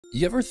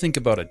You ever think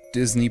about a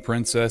Disney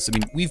princess? I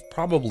mean, we've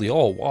probably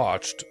all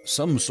watched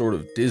some sort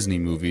of Disney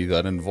movie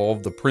that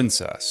involved the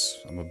princess.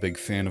 I'm a big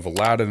fan of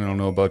Aladdin. I don't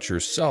know about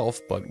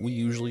yourself, but we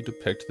usually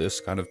depict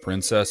this kind of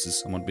princess as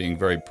someone being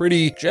very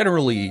pretty,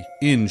 generally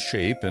in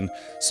shape, and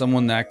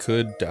someone that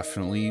could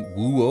definitely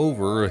woo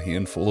over a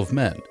handful of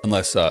men.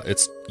 Unless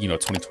it's,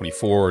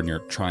 2024 and you're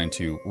trying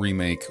to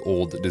remake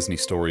old Disney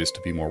stories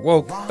to be more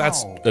woke. Wow.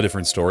 That's a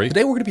different story.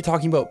 Today we're going to be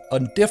talking about a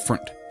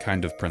different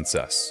kind of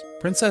princess.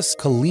 Princess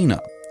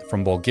Kalina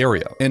from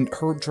Bulgaria, and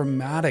her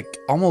dramatic,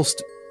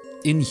 almost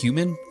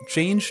inhuman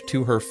change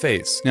to her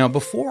face. Now,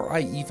 before I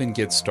even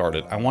get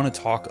started, I want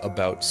to talk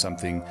about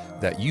something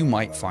that you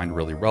might find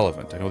really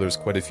relevant. I know there's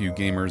quite a few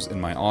gamers in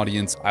my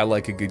audience. I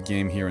like a good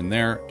game here and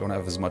there. Don't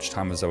have as much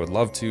time as I would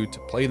love to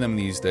play them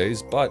these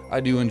days, but I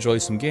do enjoy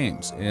some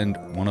games. And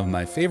one of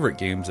my favorite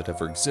games that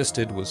ever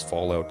existed was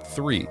Fallout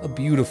 3. A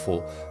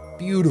beautiful,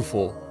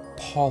 beautiful,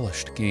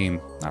 polished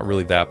game. Not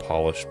really that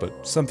polished,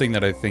 but something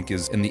that I think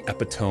is in the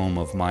epitome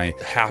of my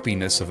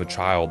happiness of a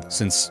child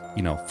since,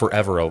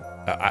 forever.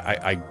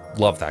 I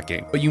love that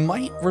game. But you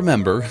might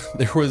remember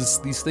there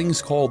was these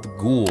things called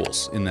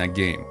ghouls in that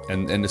game.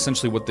 And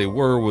essentially what they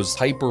were was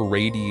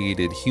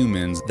hyper-radiated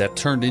humans that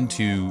turned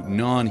into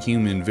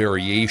non-human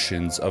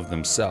variations of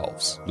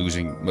themselves,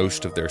 losing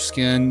most of their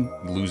skin,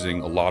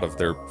 losing a lot of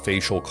their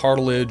facial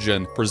cartilage,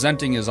 and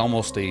presenting as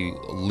almost a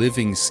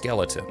living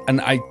skeleton. And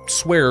I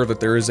swear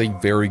that there is a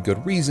very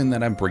good reason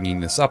that I'm bringing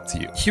this up to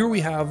you. Here we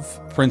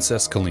have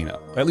Princess Kalina,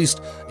 at least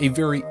a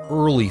very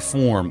early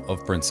form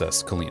of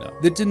Princess Kalina.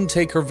 It didn't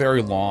take her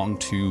very long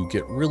to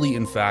get really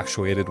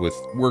infatuated with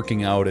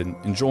working out and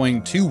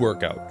enjoying to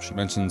work out. She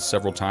mentions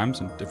several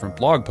times in different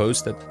blog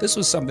posts that this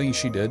was something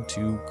she did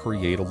to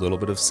create a little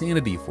bit of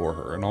sanity for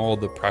her, and all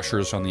the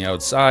pressures on the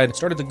outside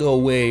started to go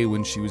away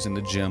when she was in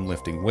the gym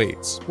lifting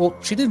weights. Well,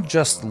 she didn't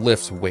just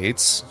lift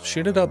weights, she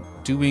ended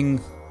up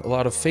doing a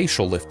lot of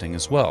facial lifting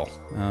as well.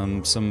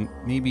 Some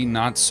maybe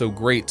not so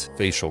great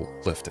facial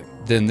lifting.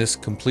 Then this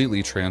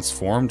completely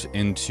transformed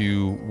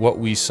into what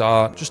we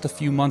saw just a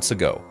few months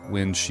ago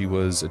when she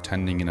was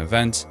attending an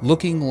event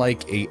looking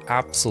like a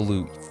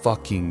absolute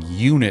fucking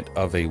unit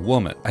of a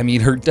woman. I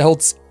mean, her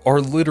delts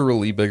are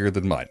literally bigger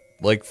than mine.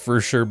 Like,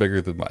 for sure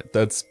bigger than mine.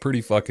 That's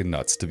pretty fucking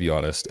nuts, to be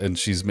honest. And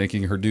she's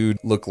making her dude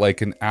look like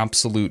an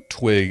absolute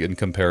twig in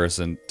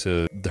comparison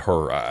to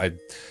her. I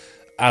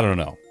don't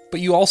know. But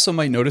you also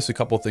might notice a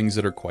couple things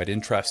that are quite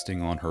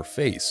interesting on her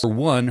face. For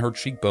one, her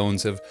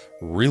cheekbones have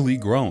really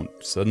grown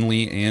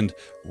suddenly and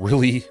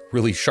really,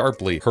 really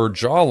sharply. Her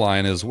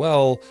jawline as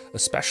well,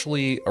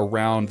 especially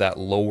around that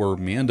lower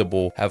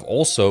mandible, have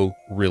also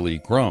really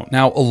grown.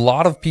 Now, a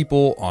lot of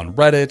people on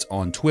Reddit,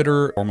 on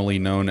Twitter, formerly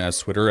known as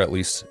Twitter, at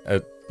least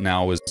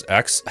now is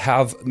X,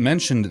 have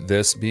mentioned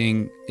this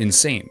being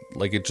insane.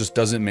 Like, it just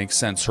doesn't make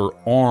sense. Her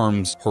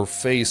arms, her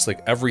face,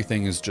 like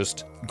everything is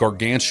just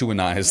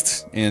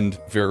gargantuanized and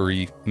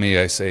very,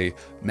 may I say,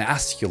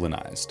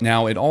 masculinized.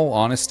 Now, in all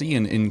honesty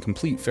and in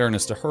complete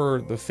fairness to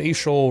her, the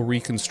facial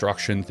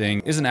reconstruction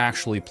thing isn't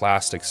actually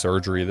plastic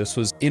surgery. This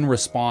was in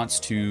response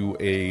to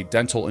a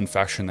dental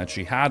infection that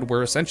she had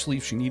where essentially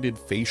she needed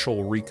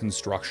facial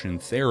reconstruction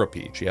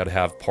therapy. She had to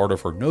have part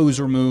of her nose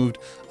removed,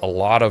 a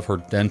lot of her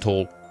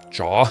dental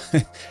jaw,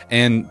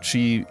 and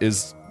she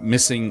is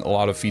missing a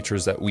lot of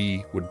features that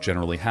we would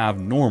generally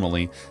have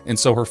normally, and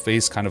so her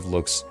face kind of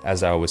looks,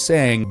 as I was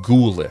saying,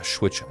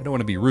 ghoulish, which I don't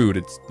want to be rude,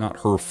 it's not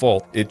her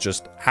fault, it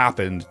just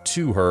happened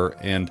to her.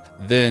 And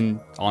then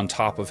on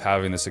top of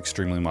having this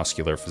extremely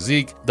muscular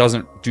physique,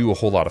 doesn't do a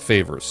whole lot of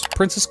favors.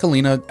 Princess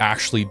Kalina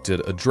actually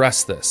did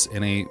address this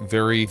in a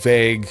very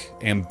vague,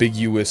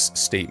 ambiguous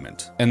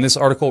statement, and this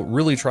article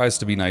really tries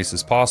to be nice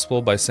as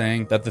possible by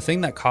saying that the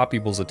thing that caught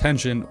people's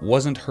attention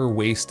wasn't her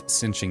waist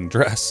cinching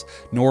dress,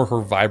 nor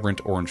her vibrant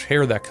orange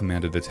hair that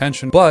commanded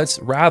attention, but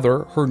rather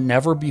her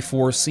never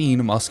before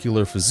seen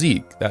muscular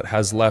physique that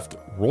has left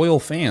royal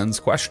fans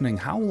questioning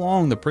how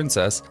long the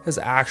princess has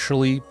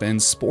actually been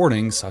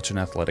sporting such an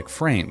athletic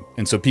frame.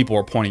 And so people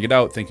are pointing it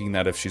out, thinking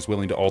that if she's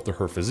willing to alter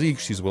her physique,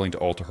 she's willing to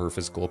alter her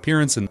physical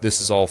appearance, and this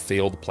is all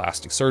failed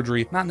plastic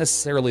surgery. Not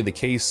necessarily the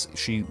case.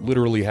 She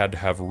literally had to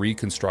have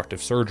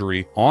reconstructive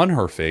surgery on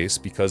her face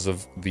because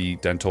of the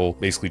dental,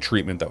 basically,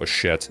 treatment that was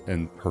shit,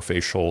 and her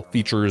facial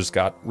features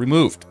got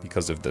removed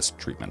because of this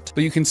treatment.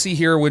 But you can see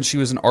here when she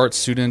was an art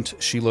student,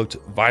 she looked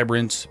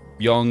vibrant,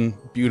 young,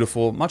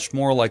 beautiful, much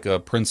more like a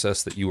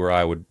princess that you or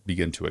I would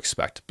begin to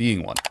expect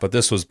being one. But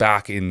this was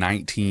back in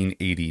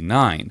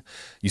 1989.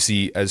 You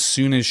see, as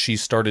soon as she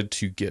started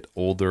to get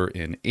older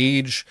in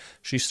age,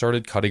 she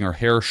started cutting her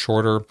hair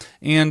shorter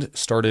and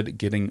started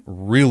getting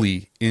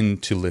really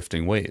into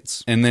lifting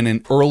weights. And then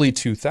in early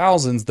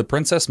 2000s, the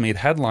princess made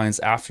headlines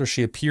after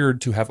she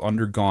appeared to have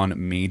undergone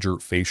major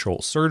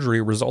facial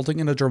surgery, resulting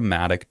in a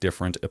dramatic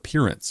different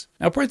appearance.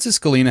 Now, Princess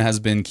Kalina has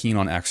been keen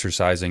on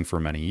exercising for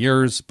many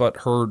years, but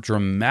her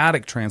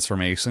dramatic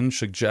transformation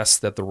suggests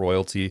that the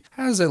royalty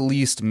has at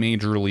least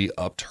majorly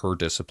upped her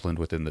discipline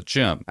within the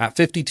gym. At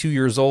 52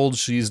 years old,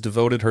 she's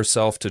devoted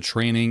herself to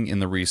training in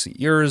the recent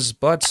years,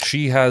 but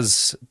she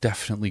has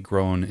definitely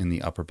grown in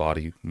the upper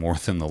body more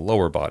than the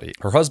lower body.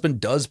 Her husband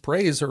does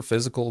praise her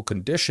physical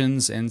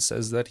conditions and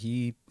says that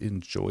he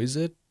enjoys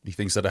it. He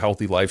thinks that a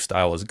healthy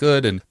lifestyle is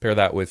good, and pair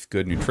that with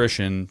good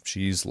nutrition,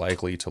 she's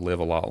likely to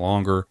live a lot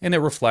longer, and it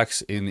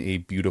reflects in a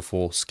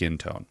beautiful skin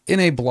tone. In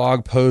a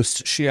blog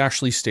post, she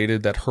actually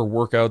stated that her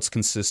workouts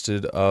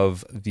consisted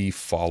of the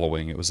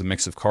following. It was a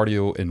mix of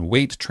cardio and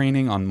weight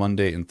training. On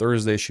Monday and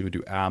Thursday, she would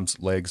do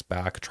abs, legs,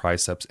 back,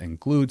 triceps,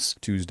 and glutes.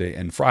 Tuesday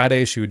and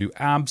Friday, she would do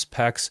abs,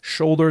 pecs,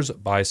 shoulders,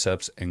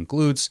 biceps, and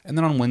glutes. And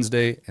then on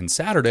Wednesday and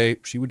Saturday,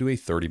 she would do a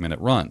 30-minute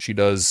run. She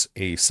does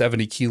a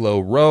 70-kilo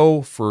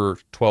row for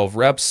 12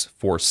 reps,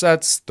 4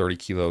 sets, 30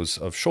 kilos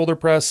of shoulder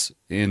press,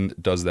 and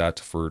does that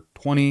for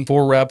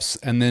 24 reps,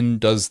 and then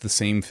does the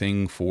same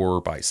thing for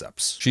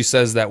biceps. She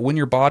says that when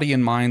your body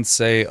and mind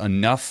say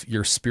enough,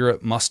 your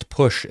spirit must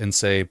push and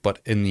say, but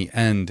in the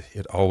end,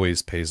 it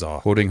always pays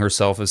off. Quoting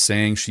herself as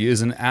saying she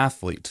is an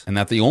athlete, and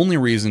that the only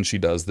reason she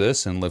does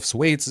this and lifts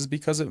weights is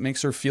because it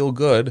makes her feel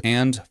good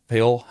and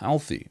feel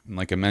healthy. And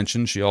like I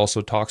mentioned, she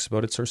also talks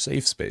about it's her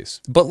safe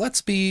space. But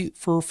let's be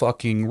for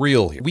fucking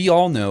real here. We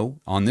all know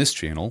on this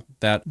channel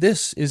that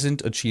this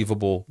isn't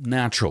achievable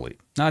naturally.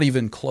 Not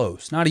even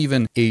close. Not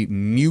even a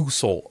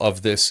morsel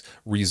of this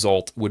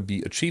result would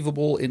be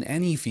achievable in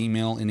any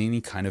female in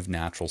any kind of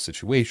natural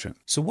situation.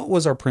 So what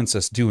was our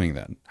princess doing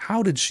then?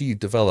 How did she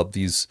develop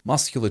these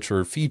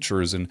musculature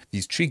features and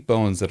these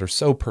cheekbones that are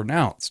so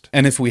pronounced?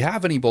 And if we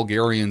have any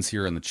Bulgarians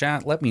here in the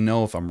chat, let me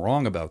know if I'm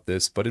wrong about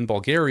this, but in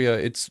Bulgaria,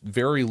 it's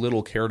very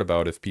little cared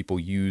about if people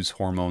use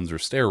hormones or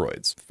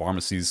steroids.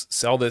 Pharmacies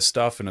sell this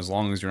stuff, and as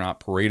long as you're not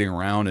parading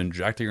around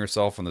injecting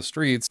yourself on the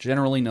streets,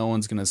 generally no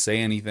one's going to say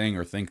anything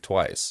or think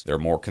twice. They're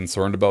more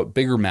concerned about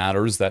bigger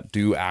matters that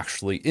do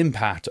actually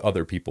impact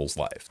other people's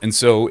life. And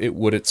so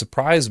would it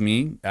surprise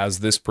me, as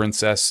this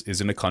princess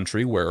is in a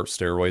country where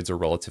steroids are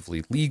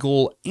relatively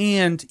legal,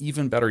 and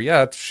even better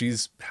yet,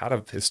 she's had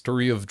a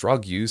history of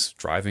drug use,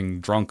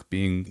 driving drunk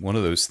being one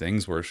of those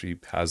things where she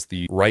has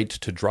the right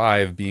to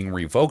drive being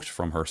revoked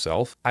from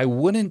herself. I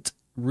wouldn't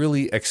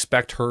really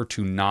expect her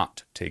to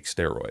not take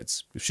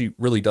steroids. If she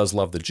really does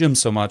love the gym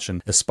so much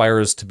and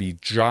aspires to be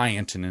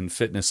giant and in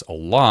fitness a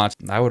lot,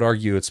 I would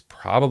argue it's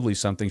probably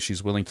something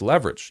she's willing to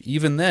leverage.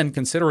 Even then,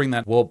 considering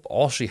that, well,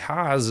 all she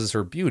has is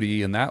her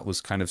beauty, and that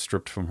was kind of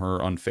stripped from her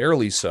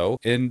unfairly so,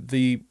 and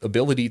the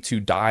ability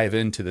to dive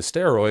into the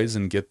steroids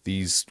and get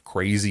these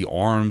crazy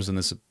arms and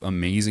this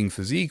amazing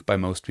physique by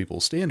most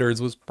people's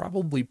standards was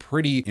probably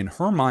pretty, in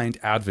her mind,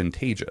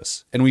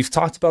 advantageous. And we've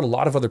talked about a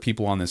lot of other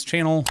people on this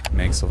channel,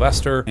 Meg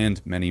Sylvester,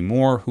 and many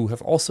more, who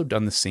have also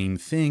done the same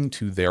thing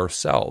to their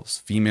selves.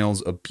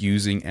 Females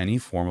abusing any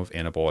form of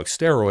anabolic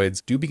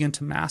steroids do begin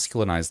to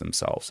masculinize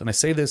themselves. And I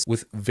say this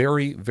with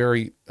very,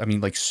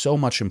 so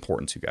much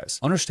importance, you guys.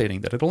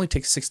 Understanding that it only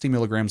takes 60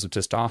 milligrams of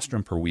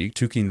testosterone per week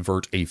to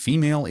convert a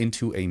female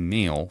into a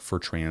male for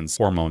trans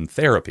hormone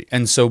therapy.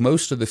 And so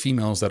most of the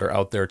females that are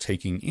out there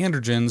taking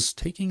androgens,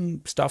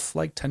 taking stuff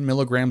like 10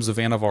 milligrams of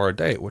Anavar a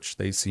day, which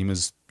they seem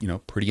as,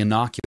 pretty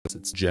innocuous.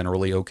 It's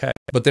generally okay.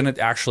 But then it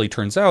actually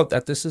turns out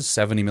that this is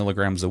 70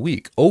 milligrams a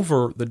week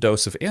over the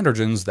dose of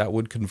androgens that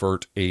would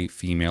convert a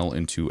female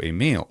into a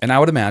male. And I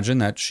would imagine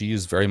that she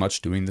is very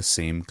much doing the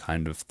same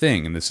kind of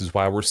thing. And this is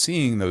why we're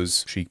seeing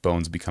those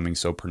cheekbones becoming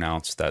so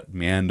pronounced, that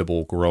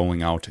mandible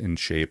growing out in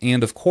shape,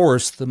 and of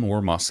course, the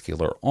more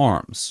muscular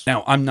arms.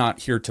 Now, I'm not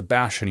here to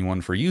bash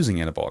anyone for using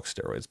anabolic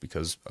steroids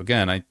because,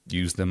 again, I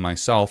use them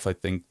myself. I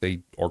think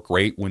they are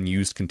great when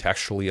used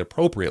contextually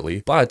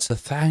appropriately. But the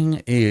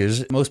thing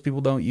is, most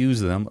people don't use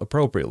them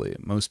appropriately.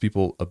 Most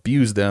people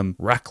abuse them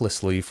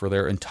recklessly for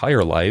their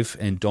entire life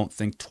and don't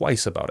think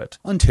twice about it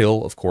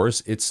until, of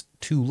course, it's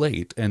too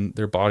late and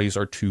their bodies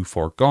are too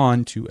far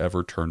gone to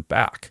ever turn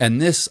back.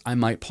 And this, I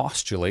might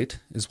postulate,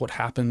 is what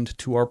happened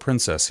to our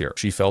princess here.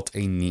 She felt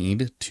a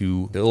need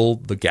to fill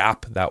the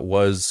gap that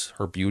was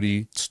her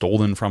beauty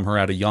stolen from her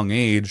at a young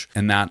age,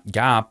 and that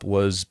gap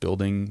was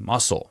building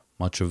muscle.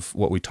 Much of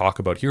what we talk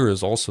about here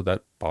is also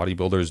that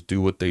bodybuilders do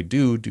what they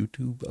do due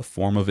to a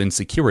form of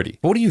insecurity.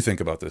 What do you think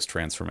about this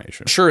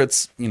transformation? Sure,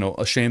 it's,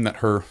 a shame that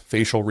her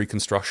facial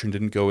reconstruction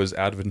didn't go as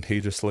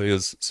advantageously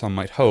as some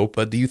might hope,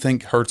 but do you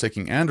think her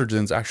taking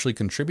androgens actually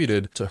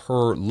contributed to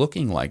her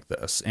looking like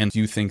this? And do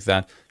you think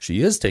that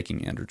she is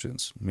taking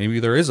androgens?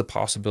 Maybe there is a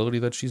possibility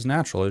that she's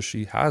natural, as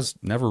she has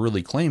never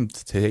really claimed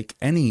to take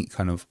any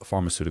kind of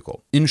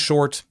pharmaceutical. In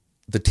short,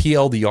 the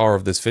TLDR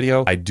of this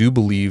video, I do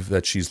believe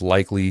that she's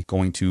likely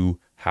going to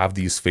have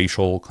these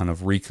facial kind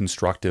of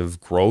reconstructive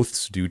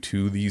growths due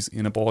to these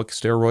anabolic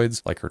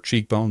steroids, like her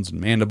cheekbones and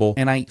mandible.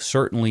 And I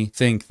certainly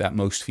think that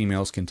most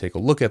females can take a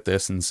look at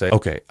this and say,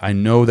 okay, I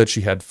know that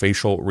she had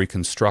facial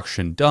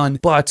reconstruction done,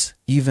 but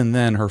even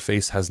then her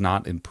face has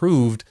not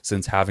improved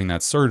since having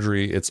that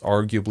surgery. It's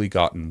arguably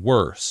gotten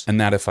worse. And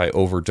that if I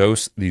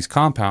overdose these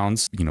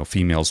compounds, you know,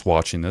 females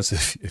watching this,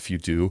 if you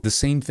do, the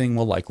same thing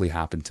will likely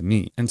happen to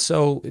me. And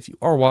so if you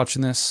are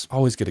watching this,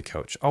 always get a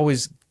coach.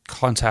 Always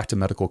contact a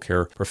medical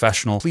care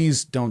professional.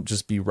 Please don't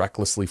just be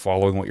recklessly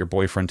following what your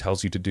boyfriend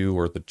tells you to do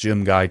or the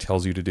gym guy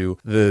tells you to do.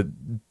 The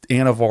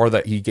Anavar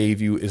that he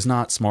gave you is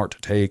not smart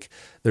to take.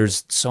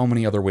 There's so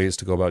many other ways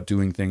to go about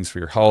doing things for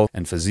your health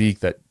and physique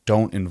that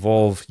don't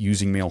involve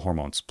using male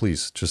hormones.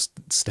 Please just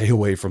stay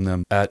away from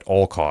them at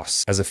all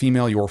costs. As a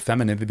female, your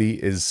femininity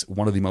is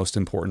one of the most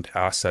important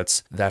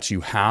assets that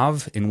you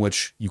have, in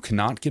which you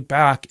cannot get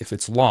back if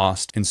it's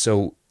lost. And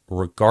so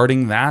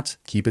regarding that,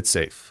 keep it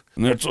safe.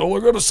 And that's all I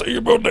gotta say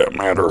about that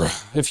matter.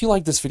 If you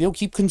like this video,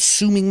 keep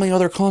consuming my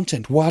other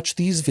content. Watch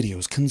these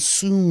videos.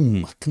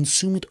 Consume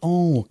it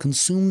all.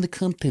 Consume the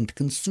content.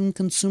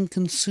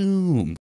 Consume.